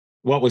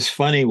what was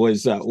funny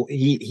was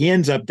he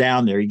ends up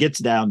down there. He gets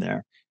down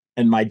there,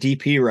 and my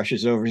DP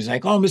rushes over. He's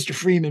like, "Oh, Mr.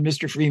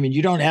 Freeman,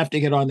 you don't have to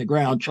get on the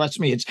ground. Trust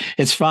me,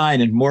 it's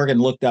fine." And Morgan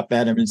looked up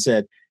at him and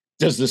said,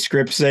 "Does the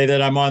script say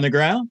that I'm on the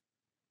ground?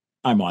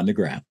 I'm on the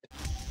ground."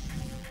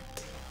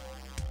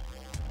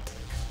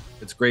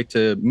 It's great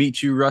to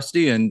meet you,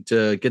 Rusty, and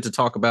to get to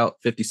talk about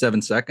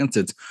 57 Seconds.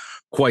 It's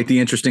quite the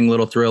interesting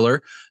little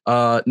thriller.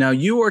 Now,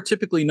 you are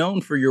typically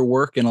known for your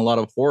work in a lot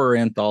of horror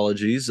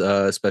anthologies,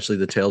 especially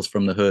the Tales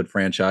from the Hood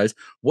franchise.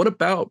 What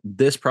about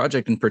this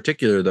project in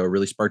particular, though,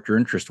 really sparked your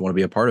interest to want to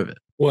be a part of it?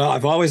 Well,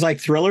 I've always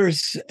liked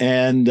thrillers,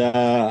 and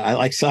I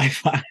like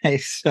sci-fi,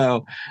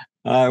 so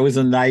it was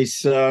a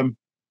nice, kind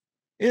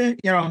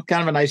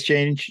of a nice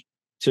change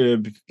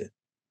to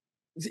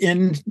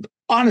in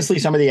honestly,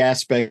 some of the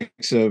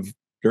aspects of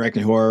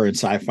directing horror and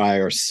sci-fi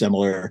are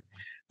similar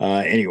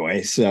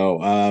anyway. So,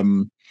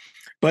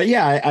 but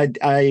yeah,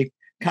 I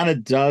kind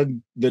of dug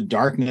the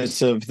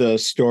darkness of the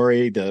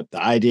story, the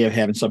idea of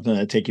having something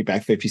that take you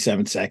back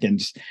 57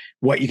 seconds,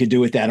 what you could do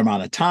with that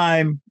amount of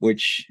time,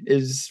 which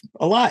is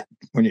a lot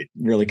when it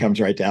really comes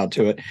right down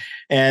to it.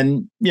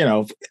 And,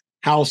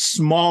 how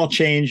small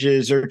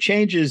changes or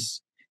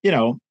changes,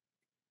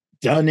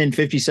 done in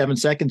 57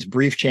 seconds,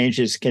 brief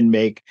changes can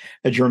make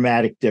a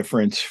dramatic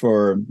difference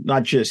for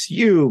not just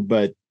you,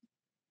 but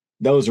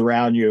those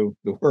around you,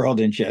 the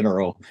world in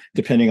general,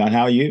 depending on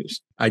how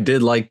used. I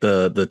did like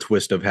the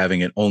twist of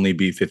having it only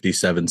be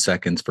 57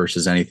 seconds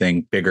versus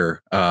anything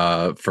bigger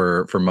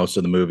for most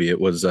of the movie. It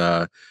was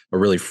a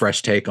really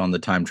fresh take on the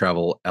time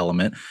travel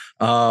element.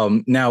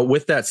 Now,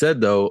 with that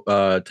said, though,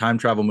 time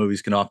travel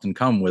movies can often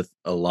come with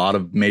a lot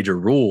of major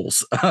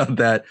rules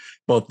that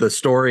both the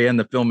story and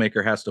the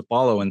filmmaker has to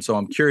follow. And so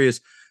I'm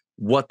curious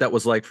what that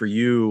was like for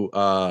you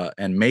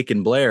and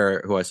Macon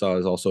Blair, who I saw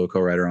is also a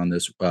co-writer on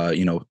this,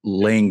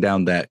 laying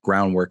down that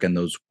groundwork and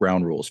those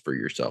ground rules for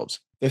yourselves.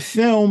 The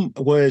film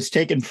was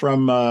taken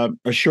from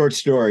a short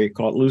story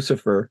called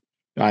Lucifer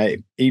by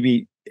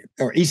E.B.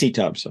 or E.C.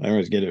 Tubbs. I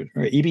always get it.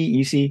 Or E.B.,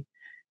 E.C.,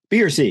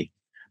 B or C,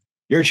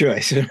 your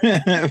choice.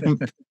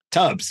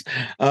 Tubbs.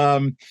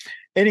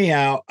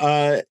 Anyhow,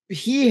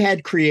 he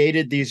had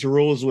created these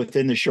rules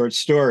within the short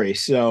story.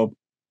 So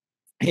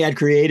he had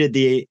created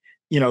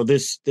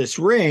this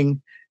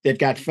ring that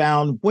got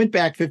found, went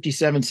back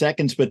 57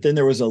 seconds, but then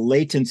there was a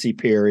latency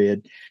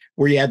period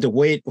where you had to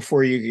wait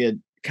before you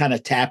could kind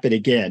of tap it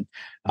again.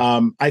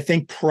 I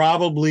think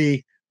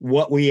probably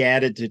what we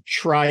added to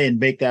try and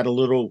make that a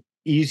little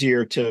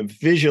easier to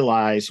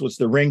visualize was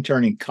the ring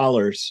turning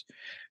colors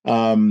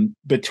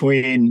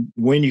between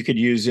when you could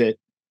use it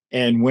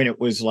and when it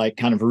was like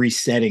kind of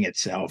resetting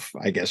itself,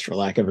 I guess, for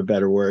lack of a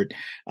better word.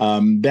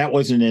 That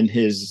wasn't in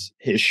his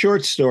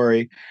short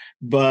story,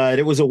 but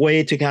it was a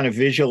way to kind of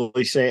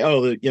visually say, oh,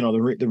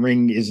 the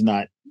ring is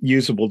not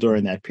usable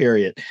during that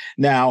period.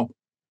 Now,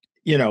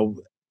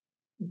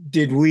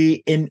 did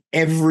we in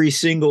every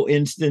single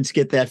instance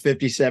get that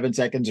 57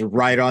 seconds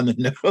right on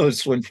the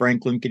nose when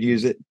Franklin could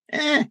use it?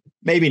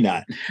 Maybe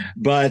not.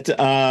 But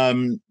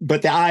the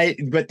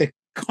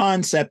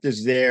concept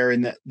is there,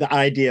 and the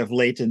idea of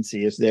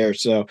latency is there.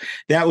 So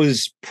that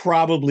was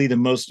probably the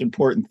most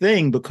important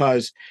thing,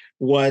 because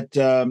what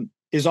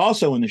is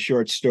also in the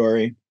short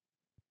story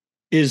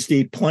is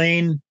the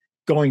plane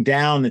going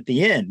down at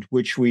the end,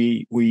 which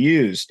we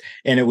used.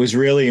 And it was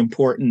really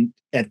important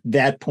at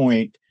that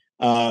point,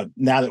 now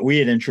that we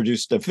had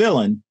introduced the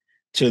villain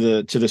to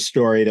the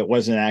story that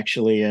wasn't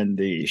actually in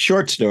the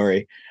short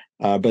story,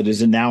 but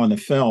is now in the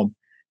film.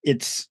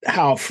 It's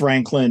how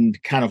Franklin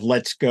kind of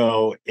lets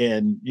go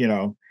and,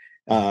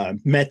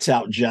 mets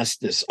out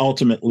justice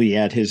ultimately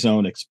at his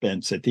own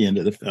expense at the end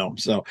of the film.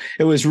 So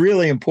it was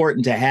really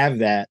important to have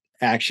that,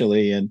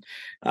 actually. And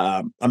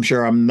I'm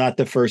sure I'm not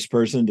the first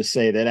person to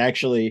say that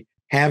actually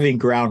having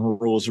ground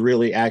rules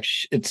really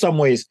in some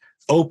ways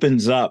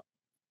opens up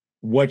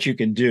what you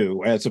can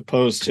do, as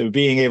opposed to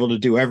being able to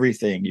do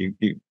everything.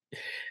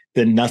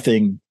 Then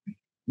nothing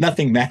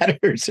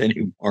matters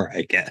anymore,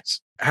 I guess.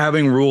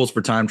 Having rules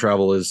for time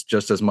travel is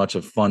just as much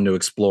of fun to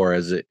explore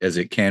as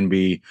it can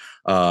be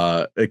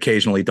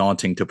occasionally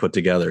daunting to put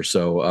together.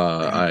 So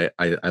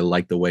I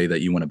like the way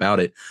that you went about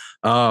it.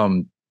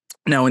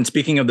 Now, in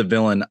speaking of the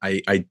villain,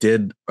 I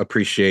did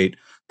appreciate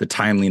the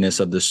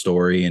timeliness of the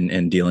story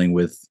and dealing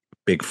with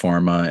big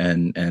pharma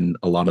and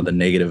a lot of the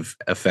negative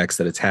effects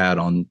that it's had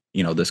on,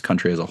 this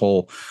country as a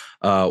whole.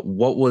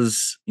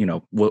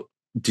 What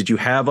did you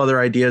have other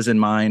ideas in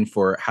mind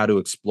for how to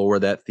explore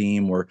that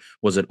theme, or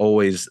was it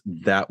always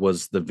that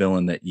was the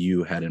villain that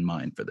you had in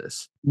mind for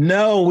this?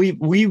 No,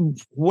 we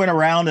went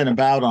around and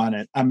about on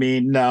it. I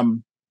mean,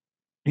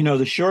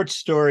 the short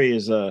story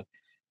is a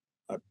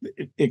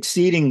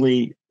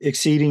exceedingly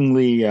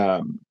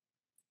kind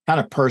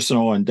of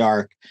personal and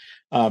dark,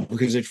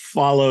 because it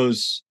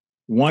follows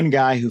one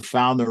guy who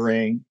found the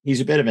ring.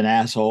 He's a bit of an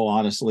asshole,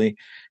 honestly,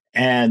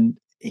 and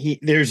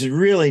there's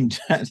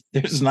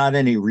not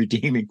any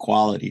redeeming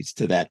qualities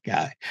to that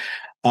guy.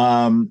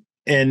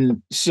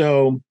 And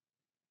so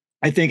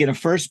I think in a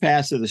first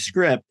pass of the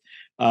script,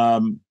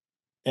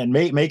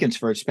 Macon's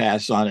first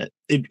pass on it,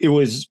 it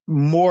was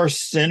more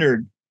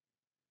centered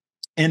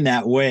in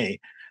that way.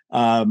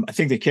 I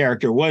think the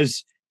character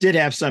did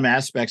have some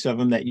aspects of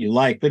him that you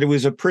like, but it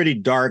was a pretty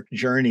dark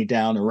journey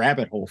down a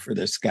rabbit hole for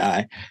this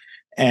guy.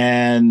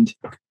 And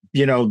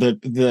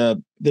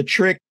the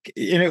trick,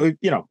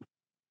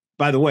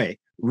 by the way,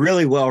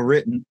 really well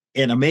written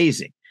and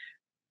amazing,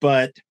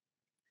 but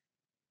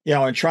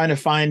and trying to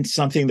find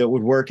something that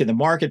would work in the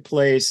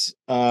marketplace,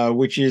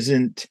 which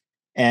isn't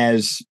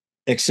as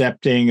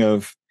accepting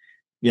of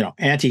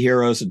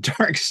anti-heroes and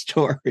dark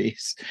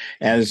stories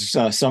as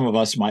some of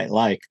us might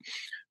like.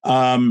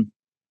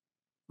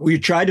 We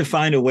tried to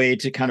find a way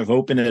to kind of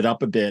open it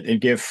up a bit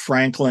and give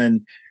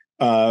Franklin,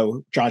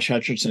 Josh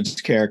Hutcherson's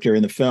character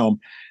in the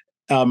film,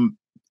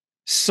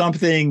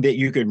 something that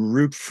you could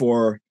root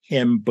for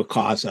him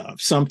because of,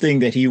 something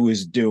that he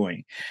was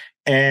doing.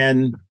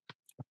 And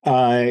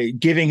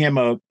giving him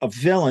a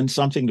villain,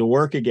 something to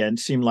work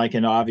against, seemed like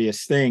an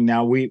obvious thing.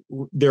 Now,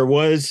 there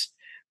was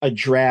a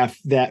draft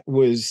that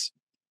was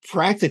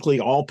practically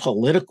all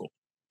political,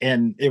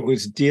 and it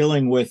was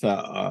dealing with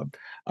a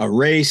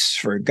race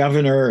for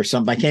governor or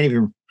something. I can't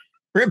even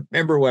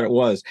remember what it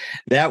was.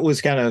 That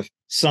was kind of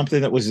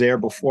something that was there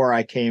before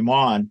I came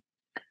on.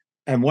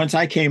 And once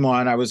I came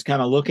on, I was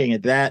kind of looking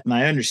at that, and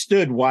I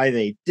understood why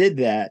they did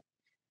that,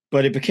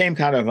 but it became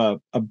kind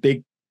of a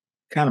big,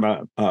 kind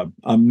of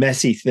a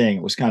messy thing.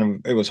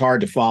 It was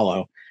hard to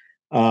follow.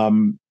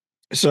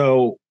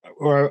 So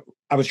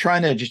I was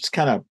trying to just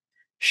kind of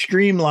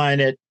streamline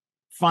it,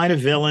 find a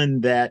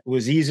villain that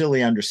was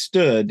easily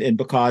understood, and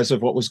because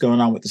of what was going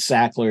on with the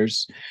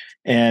Sacklers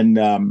and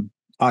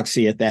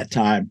Oxy at that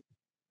time,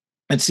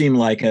 it seemed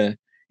like an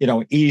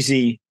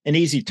easy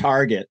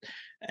target.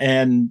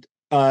 And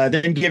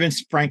then giving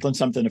Franklin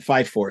something to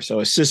fight for. So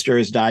his sister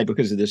has died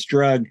because of this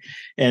drug,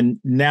 and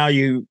now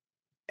you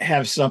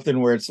have something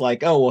where it's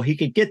like, oh, well, he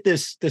could get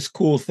this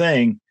cool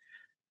thing.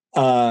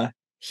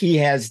 He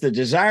has the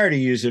desire to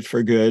use it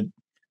for good,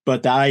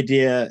 but the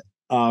idea,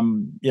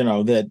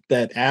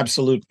 that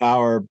absolute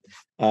power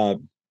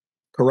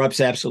corrupts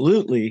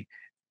absolutely,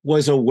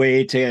 was a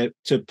way to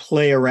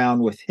play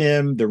around with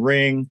him, the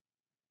Ring,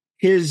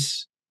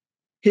 his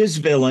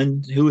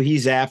villain, who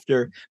he's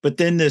after, but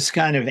then this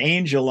kind of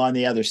angel on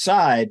the other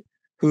side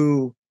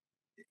who,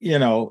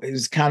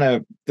 is kind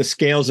of, the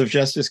scales of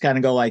justice kind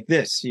of go like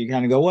this. You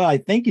kind of go, well, I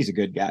think he's a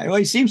good guy. Well,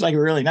 he seems like a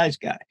really nice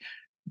guy,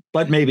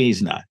 but maybe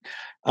he's not.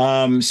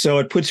 So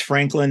it puts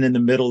Franklin in the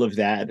middle of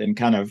that and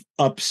kind of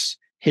ups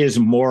his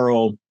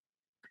moral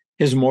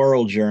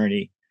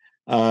journey,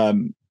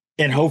 and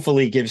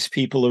hopefully gives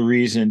people a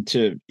reason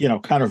to,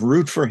 kind of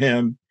root for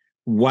him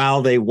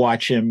while they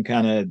watch him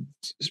kind of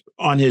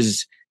on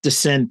his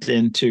descent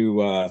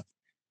into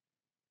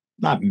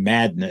not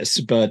madness,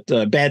 but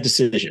bad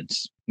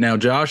decisions. Now,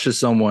 Josh is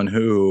someone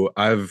who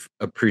I've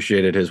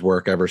appreciated his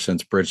work ever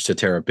since Bridge to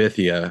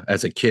Terabithia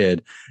as a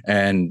kid.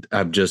 And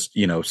I've just,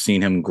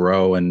 seen him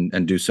grow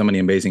and do so many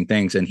amazing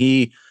things. And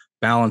he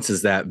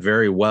balances that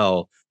very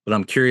well. But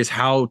I'm curious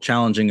how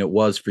challenging it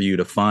was for you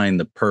to find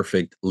the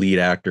perfect lead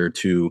actor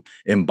to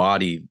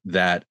embody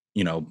that,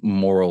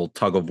 moral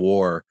tug of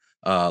war,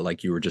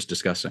 like you were just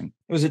discussing.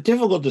 It was a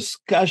difficult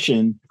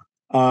discussion.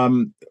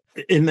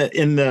 In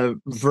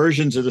the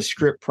versions of the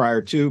script prior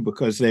to,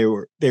 because they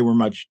were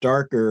much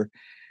darker.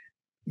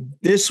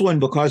 This one,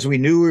 because we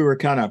knew we were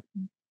kind of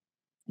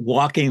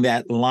walking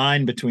that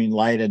line between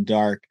light and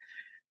dark,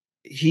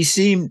 he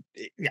seemed,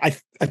 I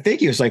think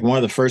he was like one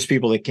of the first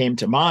people that came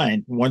to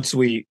mind once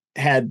we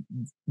had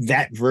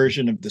that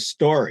version of the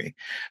story,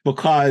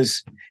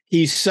 because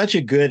he's such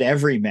a good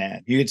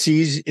everyman. It's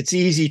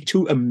easy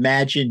to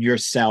imagine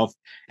yourself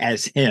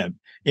as him.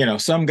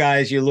 Some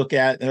guys you look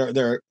at,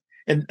 they're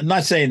and I'm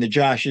not saying that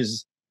Josh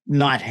is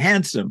not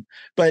handsome,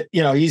 but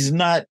he's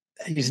not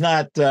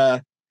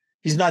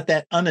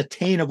that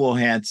unattainable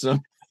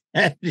handsome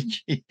that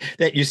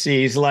you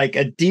see. He's like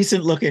a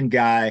decent looking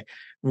guy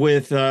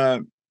with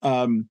kind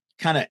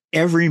of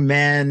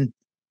everyman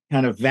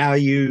kind of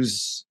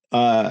values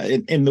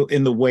in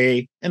the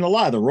way, in a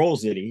lot of the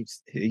roles that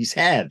he's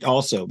had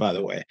also, by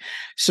the way.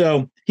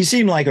 So he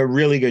seemed like a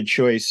really good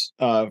choice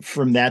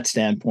from that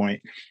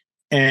standpoint.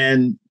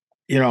 And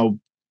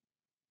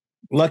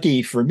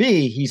lucky for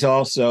me, he's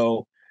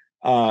also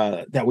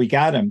that we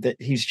got him, that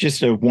he's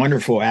just a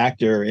wonderful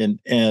actor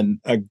and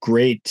a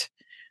great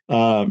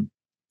guy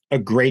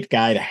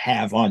to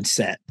have on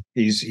set.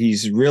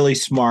 He's really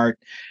smart.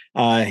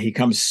 He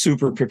comes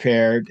super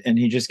prepared, and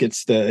he just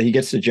gets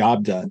the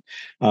job done.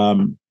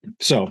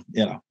 So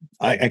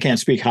I can't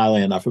speak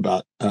highly enough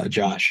about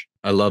Josh.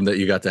 I love that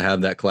you got to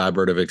have that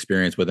collaborative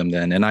experience with him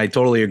then. And I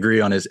totally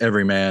agree on his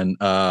everyman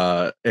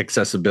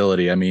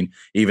accessibility. I mean,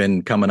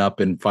 even coming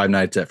up in Five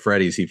Nights at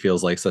Freddy's, he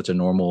feels like such a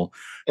normal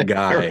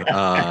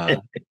guy.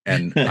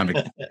 And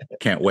I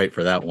can't wait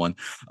for that one.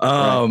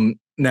 Right.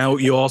 Now,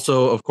 you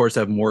also, of course,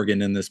 have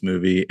Morgan in this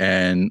movie.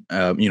 And,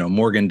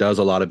 Morgan does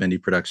a lot of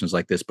indie productions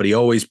like this, but he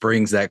always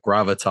brings that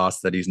gravitas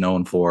that he's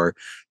known for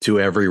to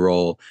every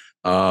role.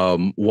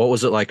 What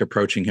was it like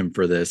approaching him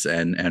for this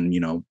and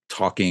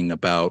talking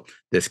about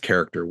this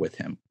character with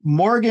him?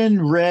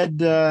 Morgan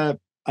read,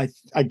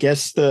 I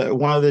guess the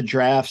one of the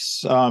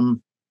drafts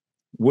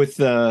with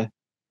the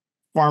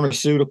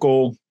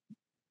pharmaceutical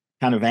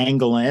kind of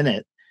angle in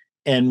it,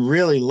 and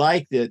really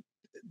liked it.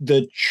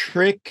 The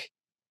trick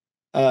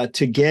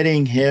to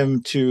getting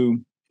him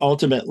to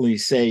ultimately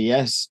say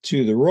yes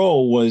to the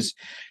role was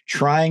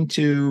trying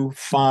to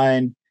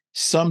find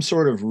some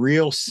sort of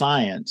real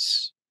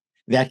science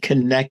that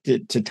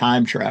connected to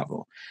time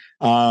travel.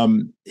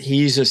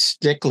 He's a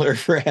stickler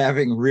for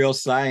having real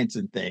science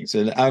and things.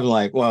 And I'm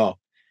like, well,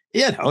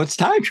 it's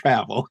time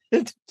travel.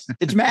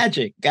 It's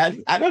magic.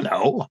 I don't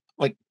know.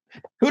 Like,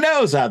 who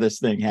knows how this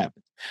thing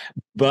happens?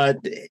 But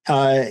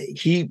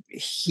he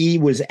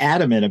was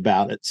adamant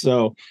about it.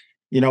 So,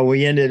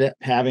 we ended up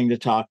having to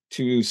talk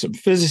to some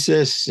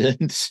physicists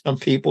and some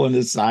people in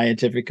the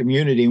scientific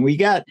community. And we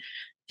got,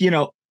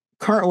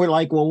 we're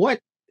like, well, what?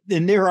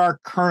 And there are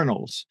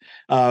kernels.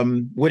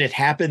 Would it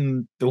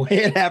happen the way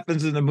it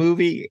happens in the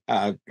movie?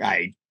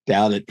 I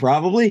doubt it,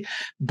 probably.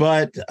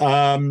 But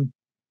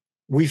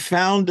we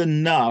found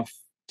enough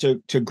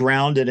to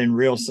ground it in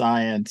real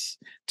science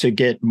to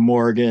get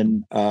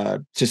Morgan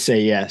to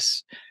say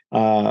yes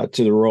to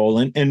the role.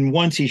 And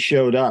once he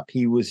showed up,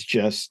 he was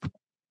just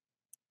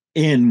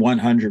in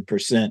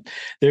 100%.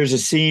 There's a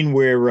scene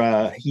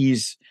where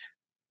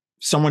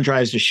someone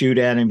tries to shoot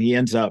at him. He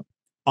ends up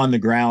on the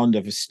ground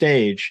of a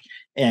stage.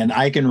 And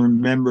I can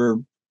remember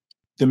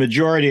the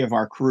majority of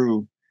our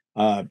crew,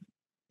 well,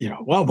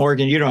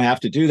 Morgan, you don't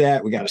have to do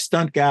that. We got a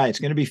stunt guy. It's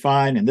going to be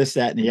fine. And this,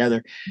 that, and the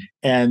other.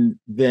 And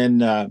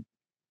then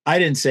I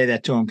didn't say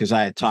that to him because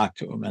I had talked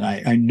to him and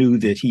I knew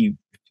that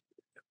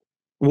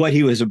what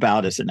he was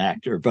about as an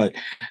actor. But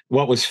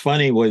what was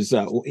funny was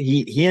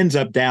he ends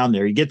up down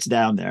there. He gets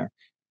down there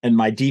and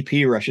my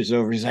DP rushes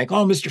over. He's like,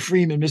 oh, Mr.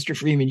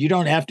 Freeman, you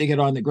don't have to get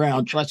on the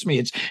ground. Trust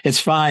me, it's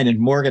fine. And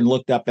Morgan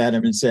looked up at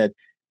him and said,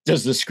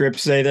 does the script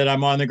say that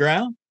I'm on the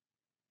ground?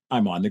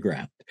 I'm on the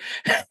ground.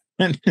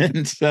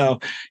 and so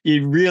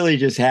you really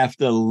just have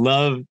to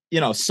love,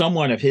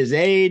 someone of his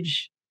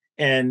age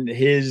and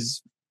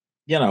his,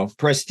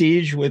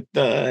 prestige with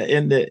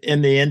in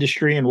the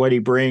industry and what he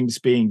brings,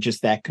 being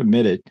just that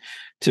committed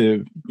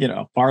to,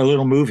 our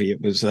little movie.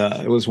 It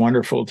was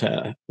wonderful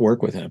to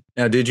work with him.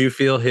 Now, did you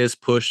feel his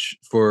push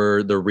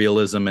for the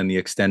realism and the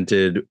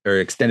extended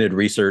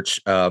research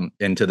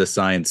into the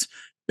science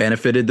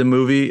benefited the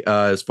movie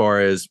as far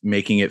as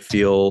making it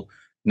feel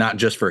not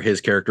just for his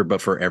character,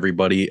 but for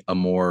everybody, a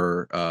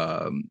more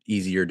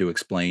easier to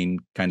explain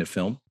kind of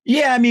film?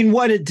 Yeah. I mean,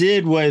 what it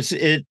did was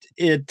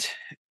it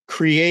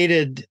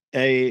created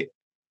a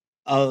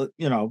I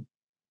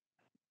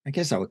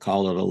guess I would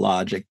call it a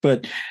logic,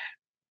 but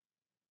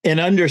an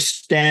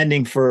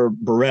understanding for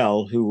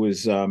Burrell, who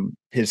was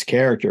his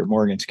character,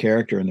 Morgan's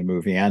character in the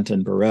movie,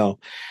 Anton Burrell,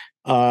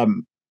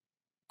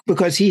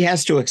 because he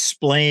has to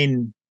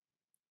explain,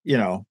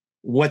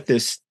 what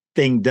this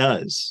thing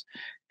does.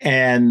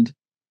 And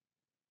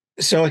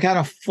so it kind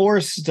of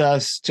forced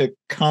us to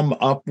come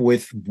up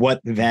with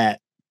what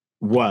that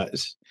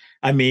was.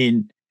 I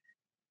mean,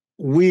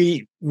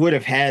 we would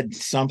have had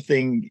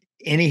something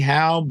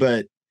anyhow,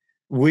 but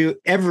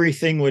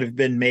everything would have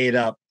been made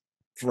up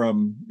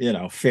from,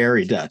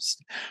 fairy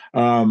dust.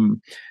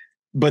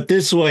 But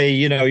this way,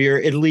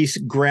 you're at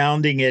least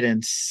grounding it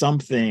in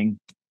something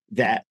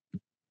that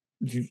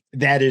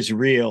is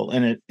real.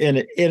 And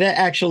it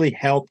actually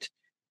helped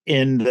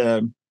in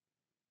the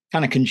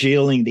kind of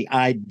congealing the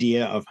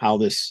idea of how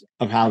this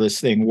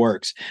thing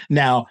works.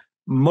 Now,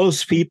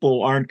 most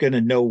people aren't going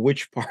to know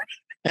which part of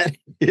that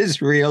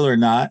is real or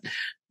not,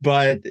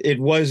 but it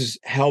was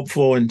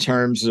helpful in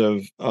terms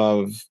of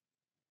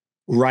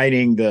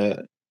writing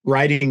the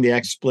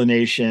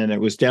explanation. It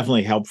was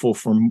definitely helpful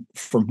for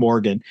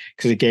Morgan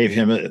because it gave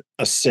him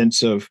a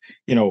sense of,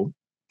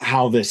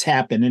 how this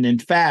happened. And in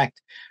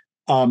fact,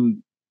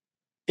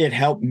 it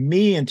helped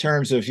me in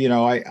terms of,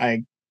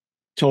 I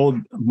told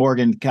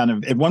Morgan kind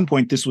of at one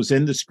point, this was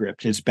in the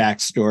script, his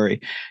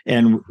backstory,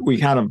 and we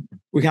kind of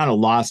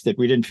lost it.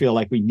 We didn't feel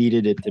like we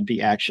needed it to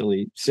be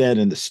actually said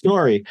in the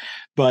story,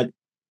 but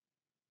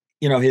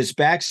his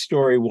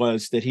backstory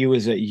was that he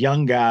was a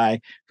young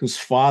guy whose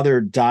father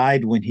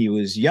died when he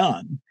was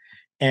young,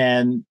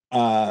 and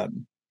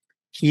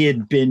he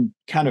had been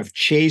kind of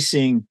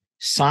chasing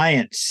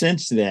science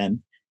since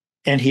then,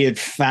 and he had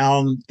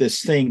found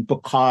this thing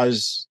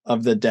because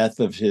of the death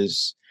of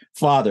his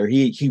father.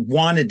 He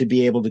wanted to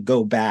be able to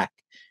go back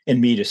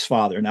and meet his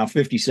father. Now,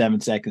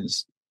 57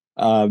 seconds,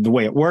 the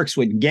way it works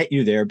wouldn't get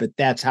you there, but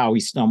that's how he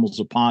stumbles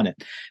upon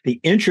it. The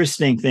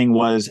interesting thing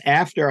was,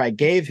 after I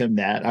gave him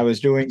that, I was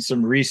doing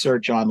some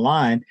research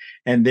online,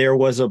 and there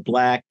was a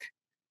Black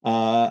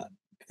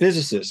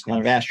physicist, kind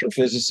of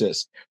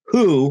astrophysicist,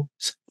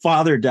 whose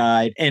father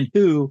died and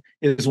who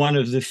is one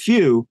of the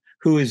few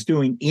who is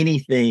doing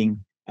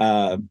anything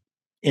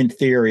in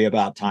theory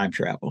about time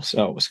travel.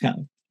 So it was kind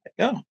of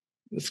like, oh,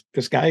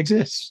 this guy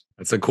exists.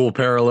 It's a cool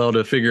parallel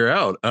to figure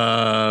out.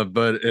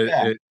 But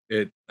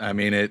it I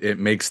mean, it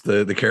makes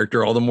the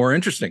character all the more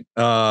interesting.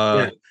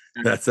 Yeah.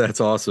 That's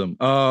awesome.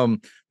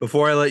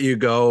 Before I let you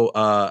go,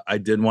 I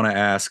did want to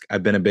ask.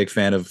 I've been a big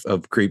fan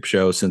of Creep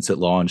Show since it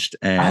launched,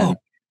 and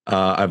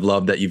I've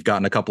loved that you've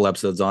gotten a couple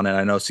episodes on it.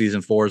 I know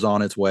season 4 is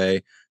on its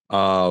way,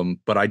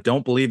 but I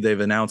don't believe they've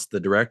announced the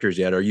directors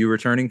yet. Are you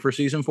returning for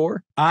season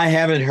 4? I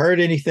haven't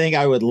heard anything.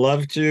 I would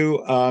love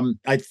to.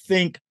 I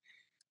think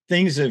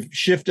things have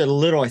shifted a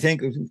little. I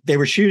think they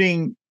were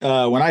shooting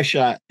when I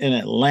shot in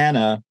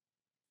Atlanta,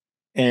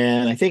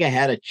 and I think I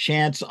had a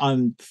chance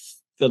on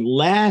the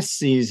last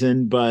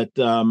season, but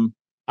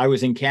I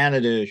was in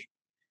Canada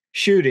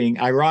shooting.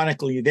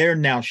 Ironically, they're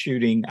now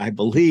shooting, I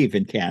believe,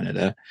 in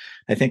Canada.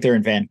 I think they're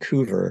in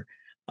Vancouver.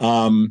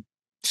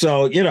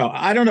 So,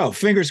 I don't know.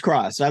 Fingers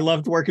crossed. I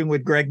loved working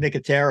with Greg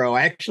Nicotero.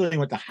 I actually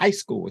went to high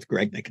school with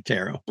Greg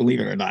Nicotero, believe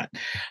it or not.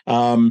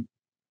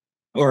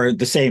 Or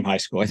the same high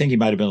school. I think he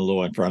might have been a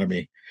little in front of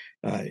me.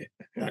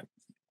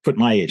 Put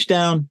my age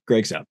down.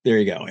 Greg's up. There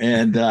you go.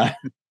 And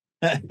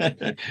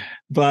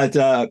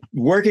but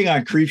working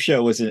on Creep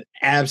Show was an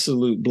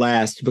absolute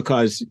blast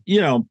because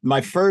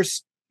my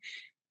first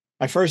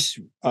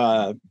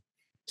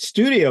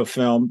studio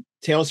film,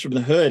 Tales from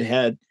the Hood,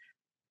 had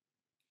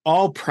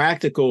all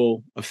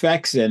practical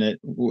effects in it,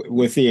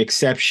 with the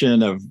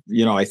exception of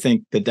I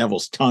think the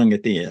Devil's Tongue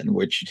at the end,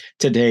 which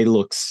today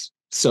looks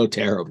so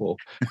terrible.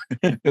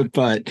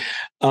 But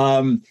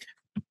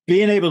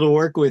being able to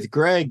work with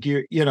Greg,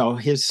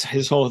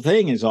 his whole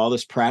thing is all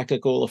this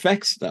practical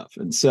effects stuff,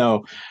 and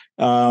so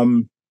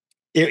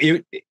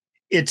it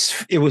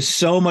was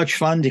so much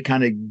fun to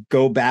kind of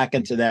go back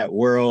into that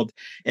world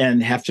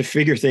and have to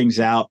figure things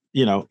out,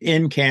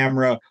 in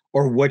camera,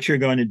 or what you're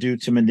going to do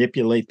to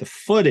manipulate the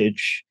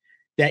footage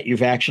that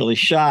you've actually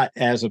shot,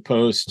 as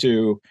opposed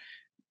to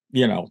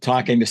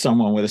talking to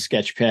someone with a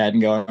sketch pad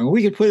and going,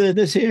 we could put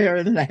this here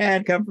and then a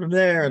hand come from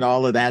there and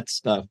all of that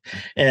stuff.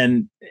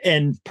 And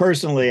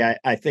personally,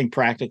 I think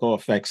practical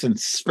effects,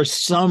 and for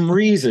some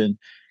reason,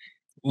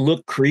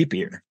 look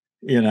creepier.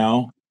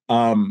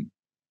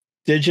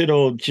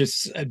 Digital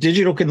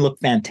can look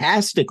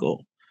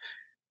fantastical,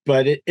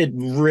 but it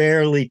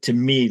rarely, to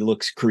me,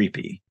 looks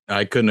creepy.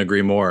 I couldn't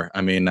agree more.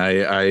 I mean,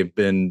 I've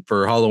been,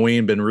 for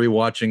Halloween, been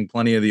rewatching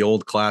plenty of the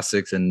old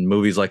classics, and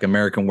movies like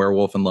American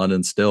Werewolf in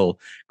London still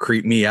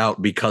creep me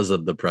out because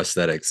of the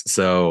prosthetics.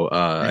 So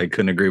I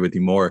couldn't agree with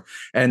you more.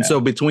 And so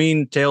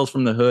between Tales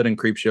from the Hood and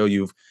Creep Show,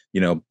 you've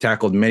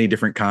tackled many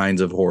different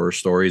kinds of horror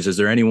stories. Is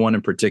there any one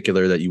in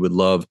particular that you would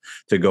love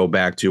to go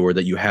back to, or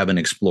that you haven't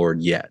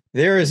explored yet?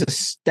 There is a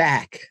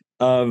stack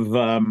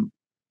of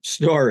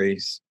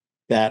stories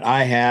that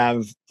I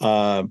have.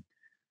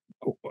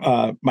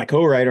 My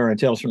co-writer on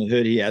Tales from the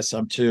Hood, he has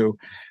some too,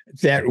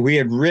 that we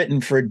had written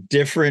for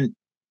different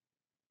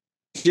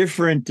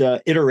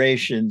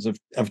iterations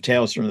of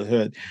Tales from the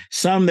Hood.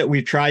 Some that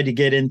we tried to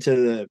get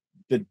into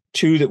the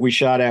 2 that we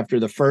shot after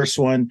the first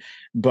one,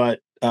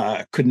 but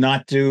could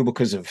not do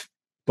because of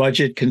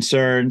budget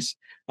concerns.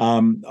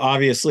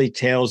 Obviously,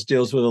 Tales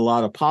deals with a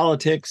lot of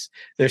politics.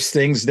 There's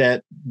things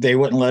that they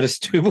wouldn't let us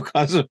do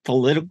because of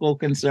political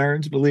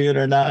concerns, believe it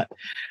or not.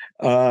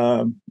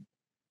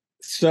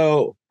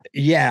 So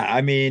yeah,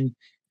 I mean,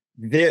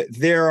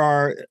 there's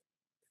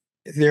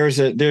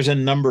a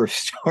number of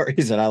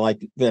stories that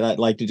I'd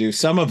like to do.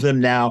 Some of them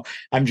now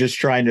I'm just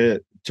trying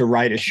to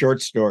write as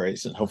short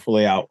stories, and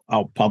hopefully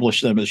I'll publish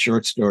them as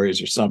short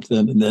stories or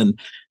something. And then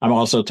I'm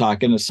also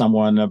talking to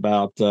someone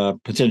about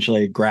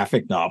potentially a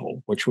graphic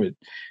novel, which would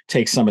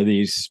take some of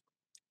these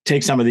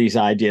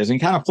ideas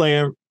and kind of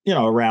play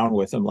around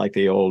with them like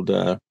the old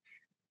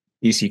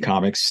DC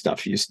Comics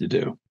stuff used to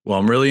do. Well,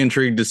 I'm really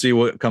intrigued to see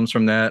what comes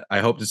from that. I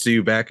hope to see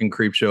you back in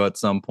Creep Show at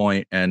some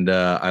point, and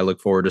I look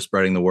forward to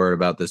spreading the word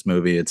about this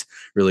movie. It's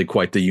really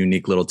quite the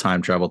unique little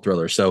time travel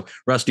thriller. So,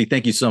 Rusty,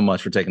 thank you so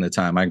much for taking the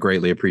time. I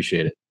greatly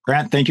appreciate it.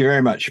 Grant, thank you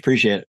very much.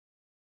 Appreciate it.